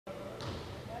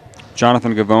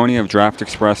Jonathan Gavoni of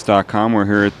DraftExpress.com. We're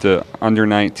here at the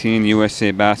Under-19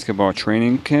 USA Basketball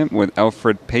Training Camp with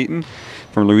Elfrid Payton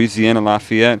from Louisiana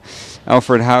Lafayette.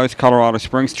 Elfrid, how is Colorado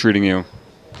Springs treating you?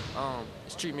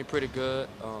 It's treating me pretty good.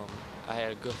 I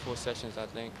had a good 4 sessions, I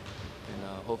think, and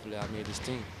hopefully I made this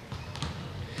team.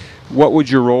 What would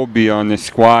your role be on this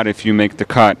squad if you make the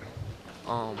cut?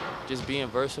 Just being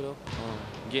versatile,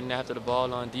 getting after the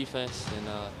ball on defense, and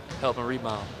helping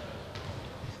rebound.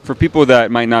 For people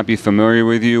that might not be familiar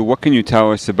with you, what can you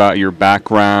tell us about your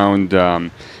background?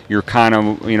 You're kind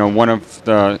of, one of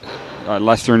the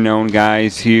lesser-known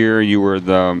guys here. You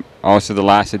were also the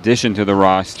last addition to the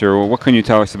roster. Well, what can you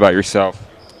tell us about yourself?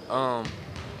 Well,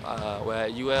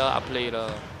 at UL, I played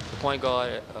the point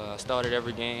guard. I started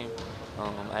every game.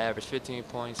 I averaged 15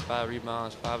 points, 5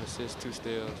 rebounds, 5 assists, 2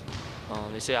 steals.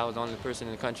 They say I was the only person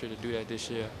in the country to do that this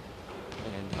year.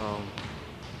 And I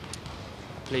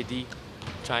played D,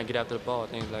 try and get after the ball,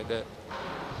 things like that.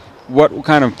 What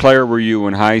kind of player were you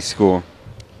in high school?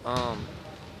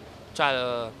 Try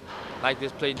to, like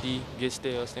this, play D, get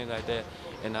steals, things like that.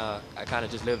 And I kind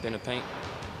of just lived in the paint,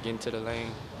 getting to the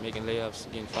lane, making layups,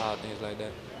 getting fouled, things like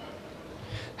that.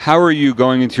 How are you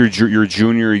going into your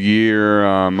junior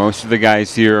year? Most of the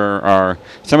guys here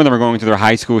some of them are going into their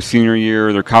high school senior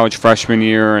year, their college freshman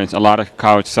year, and a lot of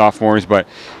college sophomores. But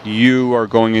you're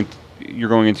going into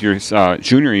your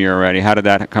junior year already. How did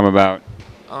that come about?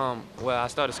 Well, I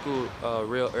started school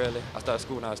real early. I started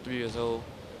school when I was 3 years old,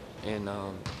 and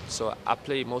so I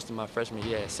played most of my freshman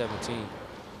year at 17.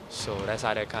 So that's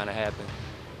how that kind of happened.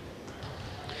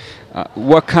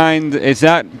 Is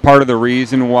that part of the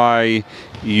reason why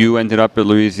you ended up at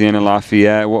Louisiana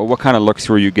Lafayette? What kind of looks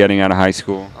were you getting out of high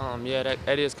school? Yeah,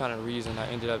 that is kind of the reason I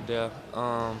ended up there.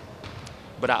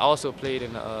 But I also played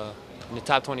in the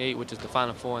top 28, which is the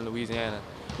Final Four in Louisiana,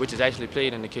 which is actually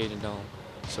played in the Cajun Dome.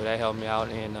 So that helped me out,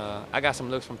 and I got some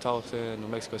looks from Tulsa, New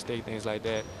Mexico State, things like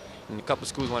that. And a couple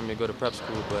schools wanted me to go to prep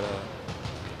school, but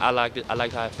I liked it. I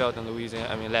liked how I felt in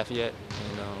Lafayette,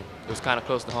 and it was kind of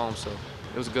close to home, so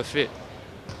it was a good fit.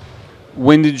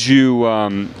 When did you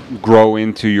grow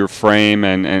into your frame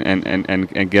and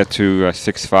get to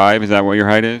 6'5"? Is that what your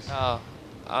height is?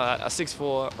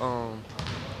 6'4".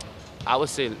 I would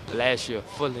say last year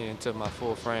fully into my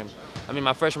full frame.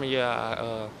 My freshman year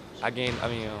I gained.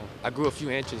 I grew a few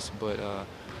inches, but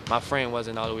my frame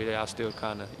wasn't all the way there. I was still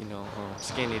kind of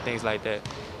skinny, things like that.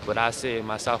 But I say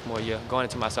my sophomore year, going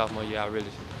into my sophomore year, I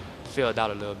really filled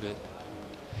out a little bit.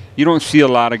 You don't see a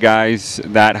lot of guys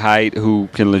that height who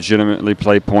can legitimately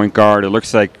play point guard. It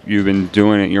looks like you've been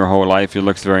doing it your whole life. It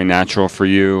looks very natural for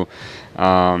you.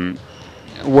 Where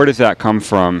does that come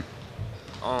from?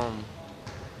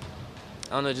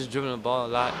 I don't know, just dribbling the ball a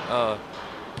lot.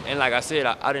 And like I said,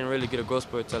 I didn't really get a growth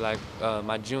spurt until like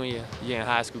my junior year in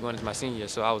high school, going into my senior year.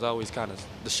 So I was always kind of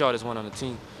the shortest one on the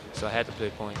team. So I had to play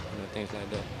point, things like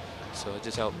that. So it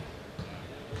just helped me.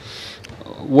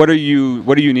 What do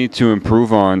you need to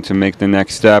improve on to make the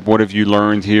next step? What have you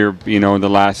learned here, the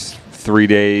last 3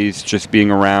 days, just being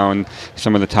around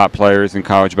some of the top players in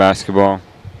college basketball?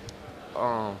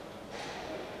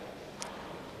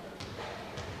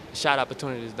 Shot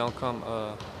opportunities don't come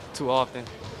too often.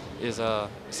 It's a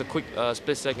quick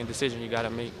split-second decision you got to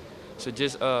make. So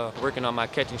just working on my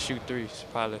catch and shoot threes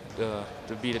probably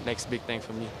to be the next big thing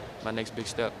for me, my next big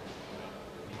step.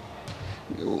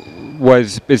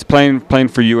 Is playing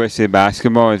for USA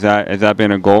Basketball, has that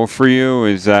been a goal for you?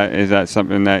 Is that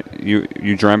something that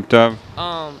you dreamt of?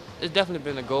 It's definitely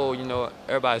been a goal.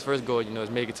 Everybody's first goal, is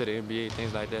make it to the NBA,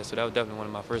 things like that. So that was definitely one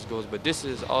of my first goals. But this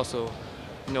is also,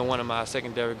 one of my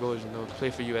secondary goals. Play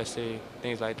for USA,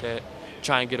 things like that.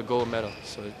 Try and get a gold medal.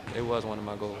 So it was one of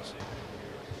my goals.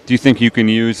 Do you think you can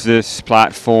use this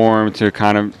platform to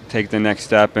kind of take the next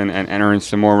step and enter in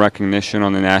some more recognition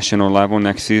on the national level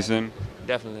next season?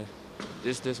 Definitely.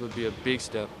 This would be a big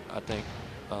step, I think,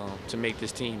 to make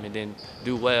this team and then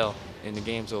do well in the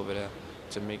games over there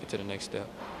to make it to the next step.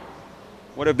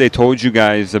 What have they told you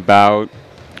guys about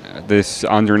this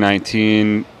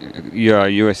under-19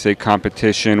 USA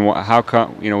competition? How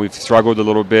come, we've struggled a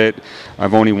little bit.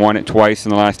 I've only won it twice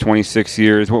in the last 26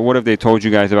 years. What have they told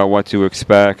you guys about what to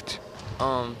expect?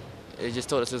 They just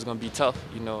told us it was going to be tough,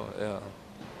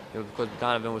 because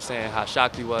Donovan was saying how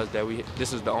shocked he was that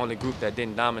this was the only group that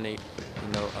didn't dominate,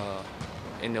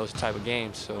 in those type of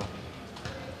games. So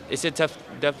it's a tough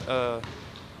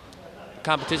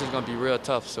competition is going to be real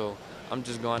tough. So I'm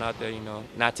just going out there,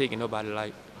 not taking nobody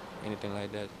light, anything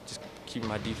like that. Just keeping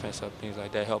my defense up, things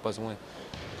like that, help us win.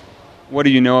 What do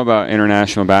you know about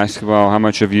international basketball? How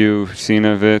much have you seen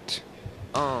of it?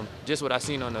 Just what I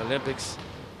seen on the Olympics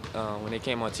when they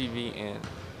came on TV, and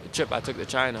trip I took to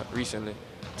China recently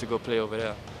to go play over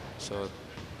there. So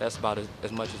that's about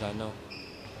as much as I know.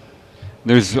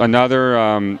 There's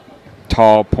another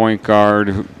tall point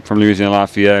guard from Louisiana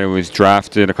Lafayette who was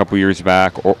drafted a couple years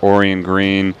back, Orion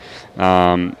Green.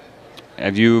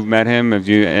 Have you met him?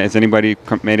 Has anybody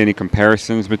made any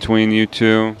comparisons between you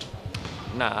two?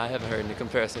 Nah, I haven't heard any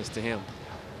comparisons to him.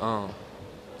 I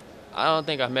don't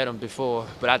think I've met him before,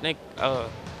 but I think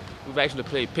we've actually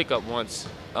played pickup once.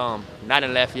 Not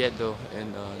in Lafayette though,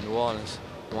 in New Orleans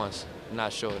once. I'm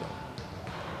not sure though.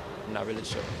 I'm not really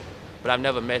sure. But I've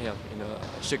never met him,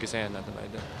 shook his hand, nothing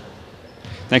like that.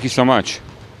 Thank you so much.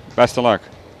 Best of luck.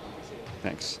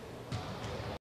 Thanks.